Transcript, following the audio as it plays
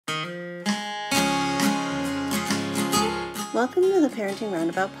Welcome to the Parenting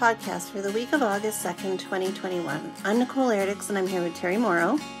Roundabout podcast for the week of August 2nd, 2021. I'm Nicole Erdix, and I'm here with Terry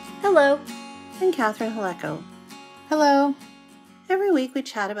Morrow. Hello. And Catherine Haleko. Hello. Every week we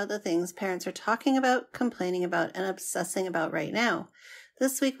chat about the things parents are talking about, complaining about, and obsessing about right now.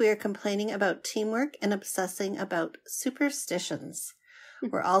 This week we are complaining about teamwork and obsessing about superstitions.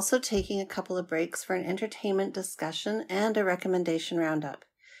 We're also taking a couple of breaks for an entertainment discussion and a recommendation roundup.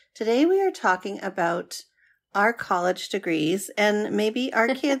 Today we are talking about our college degrees and maybe our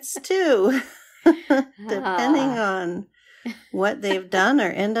kids too, depending on what they've done or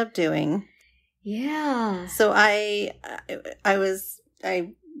end up doing. Yeah. So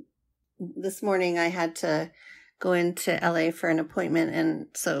this morning I had to go into LA for an appointment, and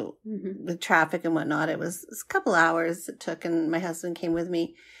so with traffic and whatnot, it was a couple hours it took, and my husband came with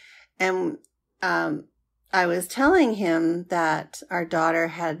me, and I was telling him that our daughter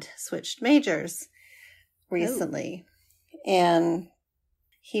had switched majors recently. And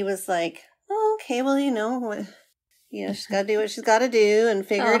he was like, oh, okay, well, she's got to do what she's got to do and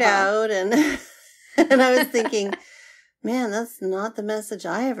figure it out. And and I was thinking, man, that's not the message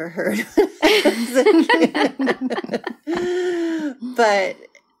I ever heard when I was a kid. But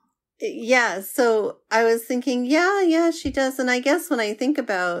yeah, so I was thinking, yeah, she does. And I guess when I think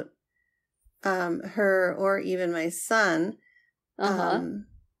about her or even my son, in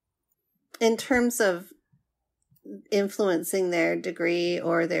terms of influencing their degree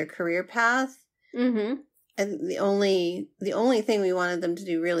or their career path. And the only thing we wanted them to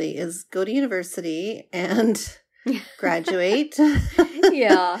do really is go to university and graduate.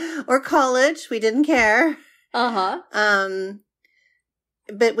 Yeah. Or college. We didn't care. But and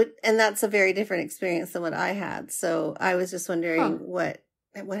that's a very different experience than what I had. So I was just wondering what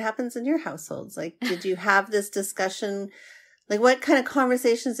happens in your households? Like, did you have this discussion? Like, what kind of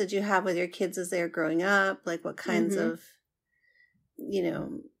conversations did you have with your kids as they were growing up? Like, what kinds of,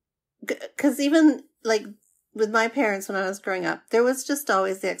 because even like with my parents when I was growing up, there was just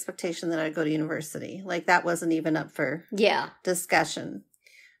always the expectation that I'd go to university. Like, that wasn't even up for discussion.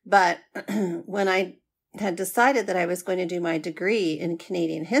 But when I had decided that I was going to do my degree in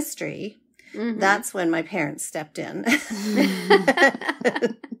Canadian history, that's when my parents stepped in.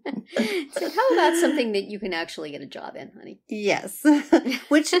 So how about something that you can actually get a job in, honey? Yes.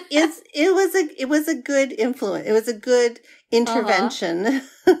 Which it was a good influence. It was a good intervention.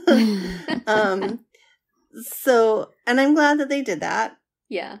 So, and I'm glad that they did that.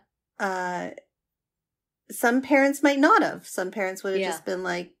 Yeah. Some parents might not have. Some parents would have just been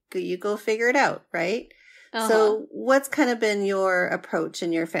like, you go figure it out, right? So what's kind of been your approach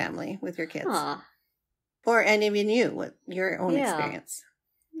in your family with your kids? Or any of you, what your own experience?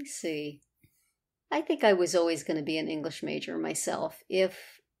 Let me see. I think I was always going to be an English major myself.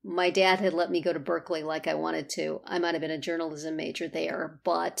 If my dad had let me go to Berkeley like I wanted to, I might have been a journalism major there,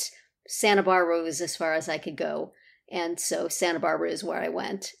 but Santa Barbara was as far as I could go. And so Santa Barbara is where I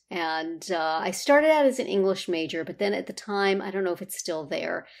went. And I started out as an English major, but then at the time, I don't know if it's still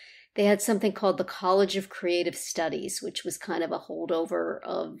there, they had something called the College of Creative Studies, which was kind of a holdover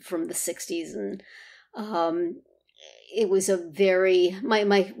from the 60s. And it was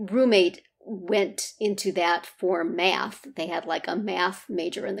my roommate went into that for math. They had like a math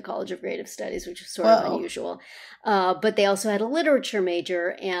major in the College of Creative Studies, which was sort of unusual. But they also had a literature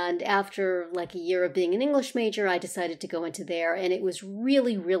major. And after like a year of being an English major, I decided to go into there. And it was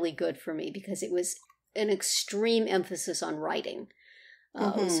really, really good for me because it was an extreme emphasis on writing.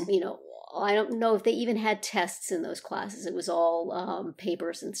 It was, I don't know if they even had tests in those classes. It was all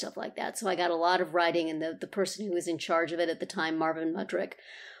papers and stuff like that. So I got a lot of writing, and the person who was in charge of it at the time, Marvin Mudrick,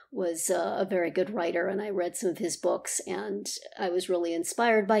 was a very good writer, and I read some of his books, and I was really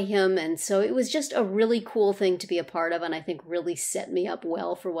inspired by him. And so it was just a really cool thing to be a part of, and I think really set me up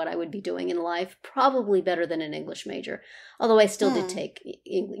well for what I would be doing in life, probably better than an English major, although I still did take,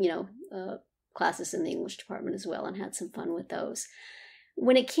 classes in the English department as well and had some fun with those.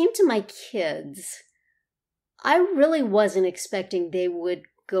 When it came to my kids, I really wasn't expecting they would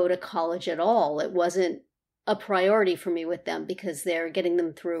go to college at all. It wasn't a priority for me with them because they're getting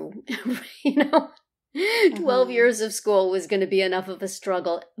them through, 12 years of school was going to be enough of a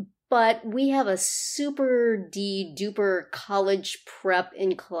struggle. But we have a super duper college prep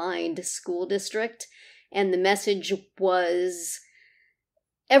inclined school district. And the message was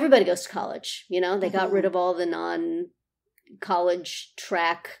everybody goes to college. They got rid of all the non-college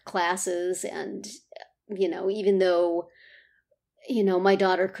track classes. And, even though, my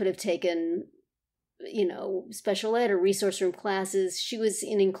daughter could have taken special ed or resource room classes, she was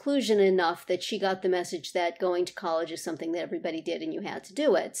in inclusion enough that she got the message that going to college is something that everybody did and you had to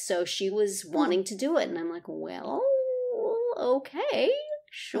do it. So she was wanting to do it. And I'm like, well, okay,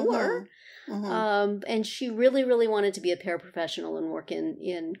 sure. And she really, really wanted to be a paraprofessional and work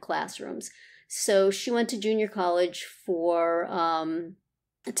in classrooms. So she went to junior college for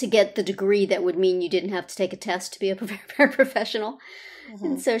to get the degree that would mean you didn't have to take a test to be a paraprofessional.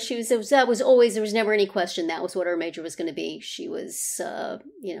 And so there was never any question that was what her major was going to be. She was,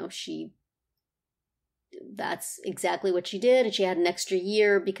 that's exactly what she did. And she had an extra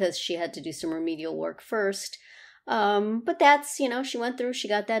year because she had to do some remedial work first. But that's, she went through, she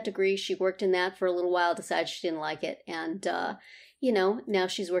got that degree. She worked in that for a little while, decided she didn't like it. And, now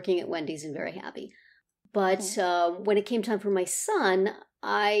she's working at Wendy's and very happy. But when it came time for my son,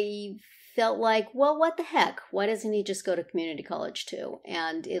 I felt like, well, what the heck? Why doesn't he just go to community college too?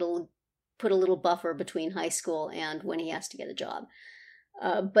 And it'll put a little buffer between high school and when he has to get a job.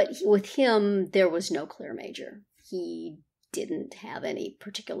 But with him, there was no clear major. He didn't have any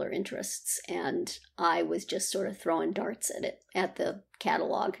particular interests, and I was just sort of throwing darts at the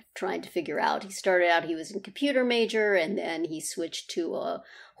catalog, trying to figure out. He started out, he was a computer major, and then he switched to a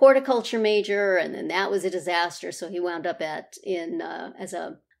horticulture major, and then that was a disaster, so he wound up as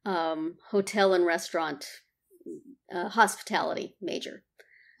a hotel and restaurant hospitality major,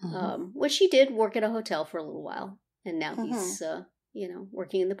 which he did work at a hotel for a little while, and now he's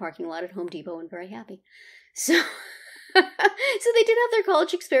working in the parking lot at Home Depot and very happy. So they did have their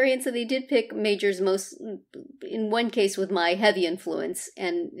college experience, and they did pick majors, most in one case with my heavy influence,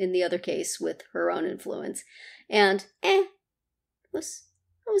 and in the other case with her own influence. And it was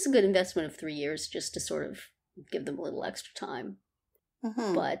a good investment of 3 years just to sort of give them a little extra time.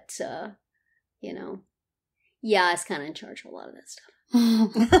 But I was kind of in charge of a lot of that stuff.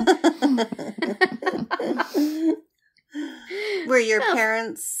 Were your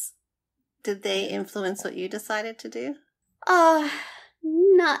parents, did they influence what you decided to do?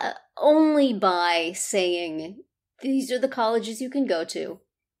 Not only by saying, these are the colleges you can go to,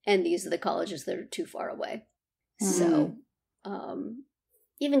 and these are the colleges that are too far away. So,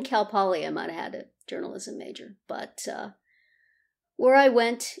 even Cal Poly, I might have had a journalism major, but where I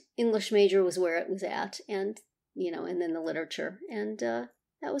went, English major was where it was at, and, and then the literature, and that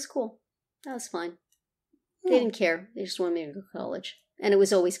was cool. That was fine. They didn't care. They just wanted me to go to college. And it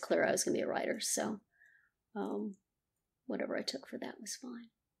was always clear I was going to be a writer, so whatever I took for that was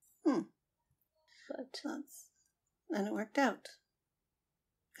fine. But and it worked out.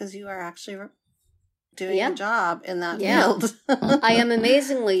 Because you are actually doing a job in that field. I am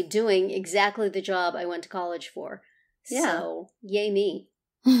amazingly doing exactly the job I went to college for. Yeah. So, yay me.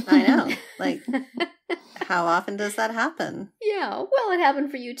 I know. Like, how often does that happen? Yeah. Well, it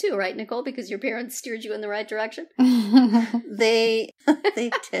happened for you too, right, Nicole? Because your parents steered you in the right direction? They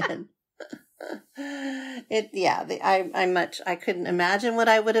did. I couldn't imagine what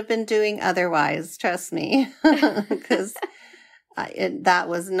I would have been doing otherwise, trust me. Because that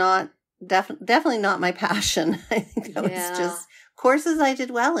was definitely not my passion. I think that was just courses I did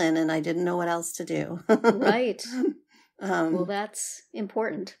well in, and I didn't know what else to do. Right. Well, that's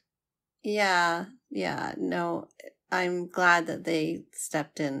important. Yeah. No, I'm glad that they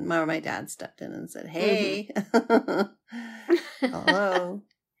stepped in. My dad stepped in and said, hey, hello.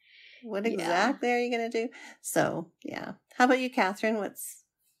 What exactly are you going to do? So, yeah. How about you, Catherine? What's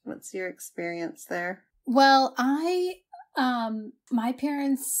your experience there? Well, my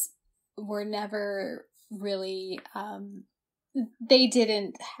parents were never really, they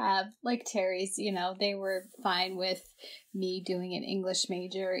didn't have, like Terry's, they were fine with me doing an English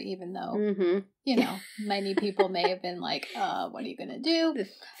major, even though, many people may have been like, what are you going to do? The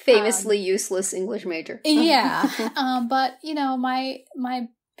famously useless English major. Yeah. But, my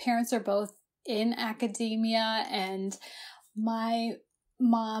parents are both in academia, and my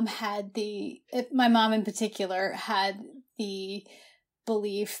mom in particular had the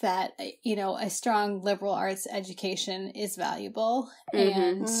belief that, a strong liberal arts education is valuable.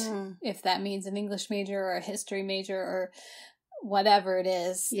 And if that means an English major or a history major or whatever it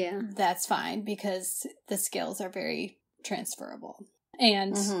is, that's fine, because the skills are very transferable.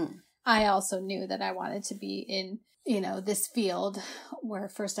 And I also knew that I wanted to be in, this field, where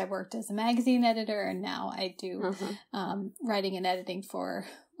first I worked as a magazine editor, and now I do writing and editing for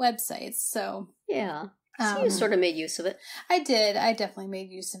websites. So yeah. So you sort of made use of it. I did. I definitely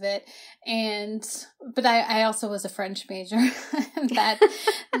made use of it. But I also was a French major. that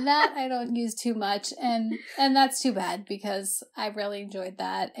I don't use too much. And that's too bad, because I really enjoyed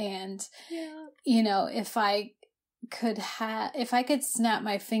that. And, if I could snap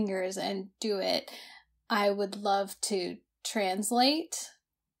my fingers and do it, I would love to translate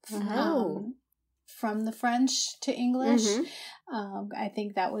from the French to English. I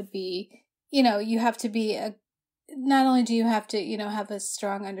think that would be, you have to be not only do you have to, you know, have a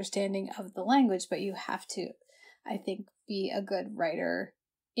strong understanding of the language, but you have to, I think, be a good writer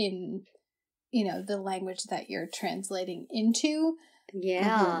in, you know, the language that you're translating into.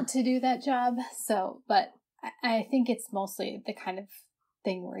 Yeah. To do that job. So, but I think it's mostly the kind of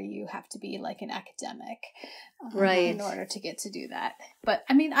thing where you have to be like an academic, right, in order to get to do that. But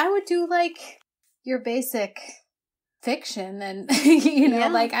I mean, I would do like your basic fiction, and you know,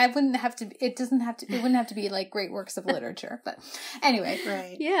 like I wouldn't have to. It wouldn't have to be like great works of literature. But anyway,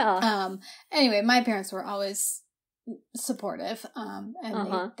 right, yeah. Anyway, my parents were always supportive, and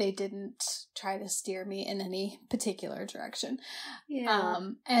they didn't try to steer me in any particular direction.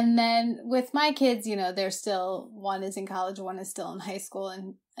 And then with my kids, you know, they're still, one is in college, one is still in high school,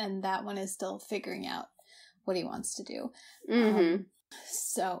 and that one is still figuring out what he wants to do.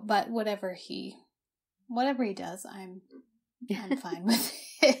 So, but whatever he does, I'm fine with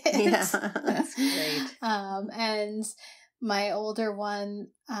it. Yeah, that's great. And my older one,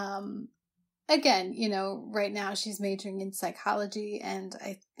 again, you know, right now she's majoring in psychology, and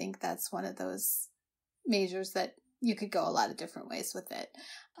I think that's one of those majors that you could go a lot of different ways with it.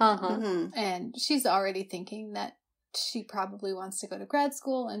 And she's already thinking that she probably wants to go to grad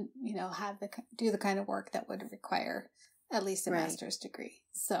school and, you know, do the kind of work that would require at least a master's degree.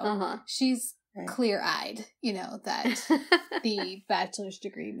 So she's clear-eyed, you know, that the bachelor's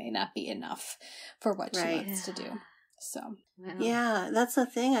degree may not be enough for what she wants to do. So yeah, that's the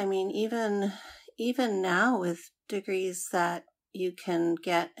thing. I mean, even now with degrees that you can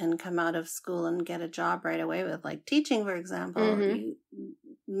get and come out of school and get a job right away with, like teaching, for example,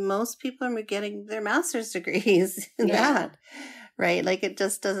 most people are getting their master's degrees in that, right? Like it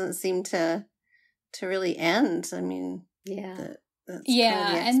just doesn't seem to really end. I mean, that's kind of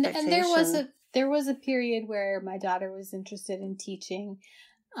the and there was a period where my daughter was interested in teaching,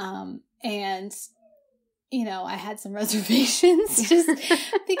 and you know, I had some reservations just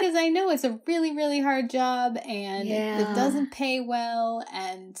because I know it's a really, really hard job, and it doesn't pay well,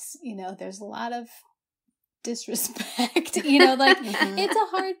 and, you know, there's a lot of disrespect, you know, like it's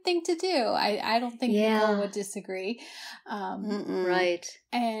a hard thing to do. I don't think Nicole would disagree. Right.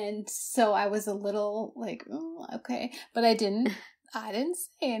 And so I was a little like, oh, okay, but I didn't say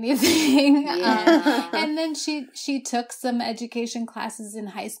anything. And then she took some education classes in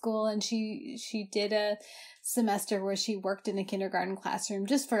high school, and she did a semester where she worked in a kindergarten classroom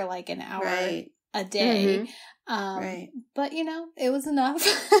just for like an hour a day. But you know, it was enough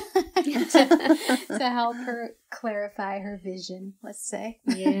to help her clarify her vision, let's say.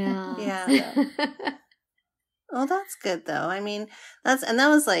 Well, that's good though. I mean, that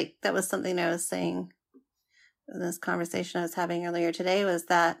was something I was saying in this conversation I was having earlier today, was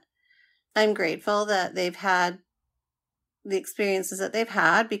that I'm grateful that they've had the experiences that they've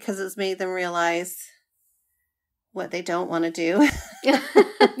had, because it's made them realize what they don't want to do. That's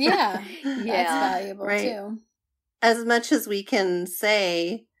valuable too. As much as we can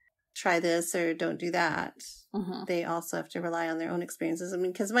say, try this or don't do that, they also have to rely on their own experiences. I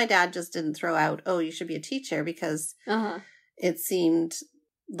mean, because my dad just didn't throw out, oh, you should be a teacher, because it seemed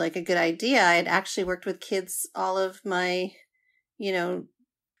like a good idea. I had actually worked with kids all of my, you know,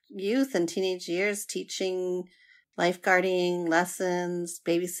 youth and teenage years, teaching lifeguarding lessons,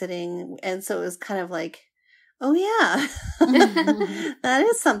 babysitting. And so it was kind of like, oh yeah, that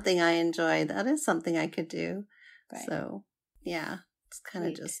is something I enjoy. That is something I could do. Right. So yeah, it's kind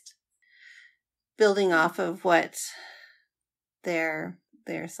of just building off of what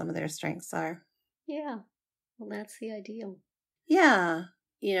some of their strengths are. Yeah. Well, that's the ideal. Yeah.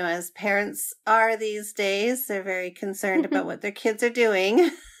 You know, as parents are these days, they're very concerned about what their kids are doing.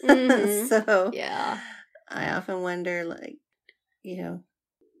 So I often wonder, like, you know,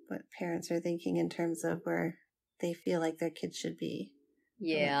 what parents are thinking in terms of where they feel like their kids should be. What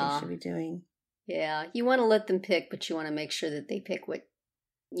they should be doing. Yeah. You want to let them pick, but you want to make sure that they pick what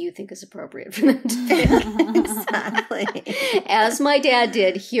you think is appropriate for them to pick. Exactly. As my dad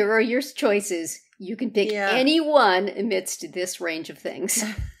did, here are your choices. You can pick any one amidst this range of things.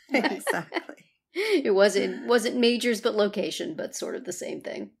 Exactly. It wasn't majors but location, but sort of the same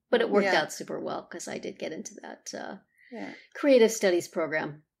thing. But it worked out super well, because I did get into that creative studies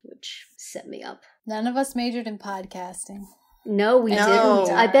program, which set me up. None of us majored in podcasting. No, we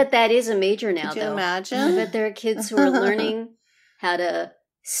didn't. I bet that is a major now, Could you though. imagine? I bet there are kids who are learning how to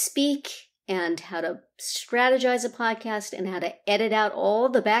speak and how to strategize a podcast and how to edit out all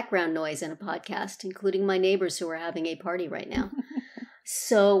the background noise in a podcast, including my neighbors who are having a party right now.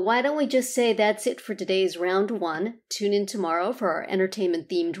 So why don't we just say that's it for today's round 1. Tune in tomorrow for our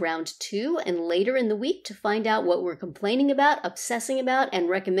entertainment-themed round 2, and later in the week to find out what we're complaining about, obsessing about, and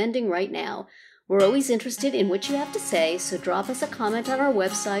recommending right now. We're always interested in what you have to say, so drop us a comment on our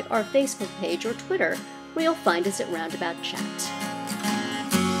website, our Facebook page, or Twitter, where you'll find us at Roundabout Chat.